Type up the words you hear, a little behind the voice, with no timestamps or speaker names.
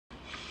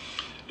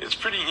It's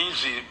pretty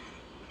easy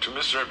to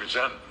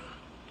misrepresent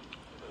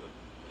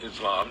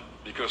Islam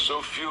because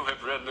so few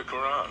have read the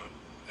Quran.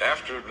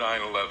 After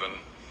 9/11,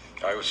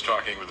 I was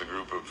talking with a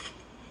group of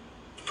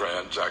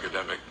friends,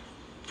 academic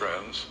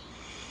friends,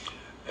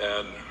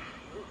 and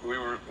we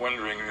were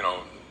wondering,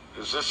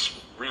 is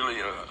this really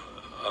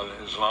an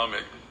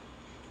Islamic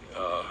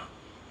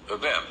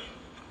event,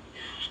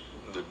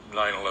 the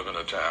 9/11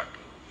 attack?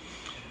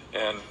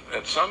 And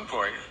at some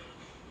point,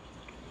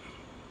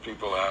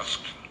 people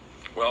asked,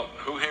 well,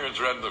 who here has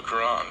read the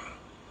Quran?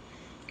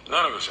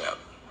 None of us had.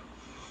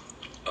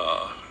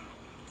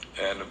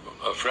 And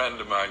a friend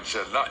of mine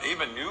said, not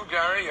even you,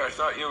 Gary? I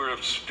thought you were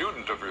a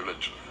student of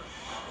religion.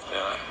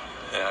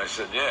 And I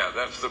said, yeah,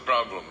 that's the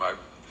problem.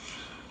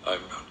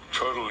 I'm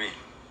totally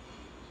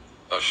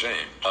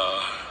ashamed.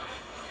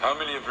 How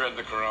many have read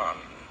the Quran?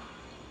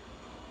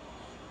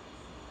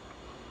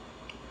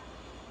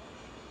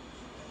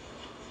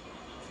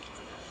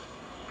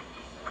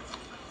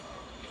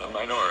 A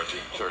minority,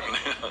 certainly.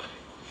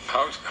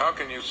 How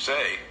can you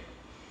say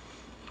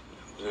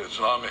the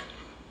Islamic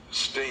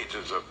State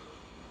is a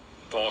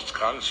false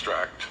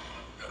construct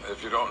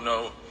if you don't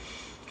know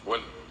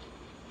what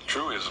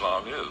true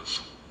Islam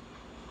is?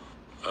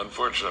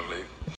 Unfortunately,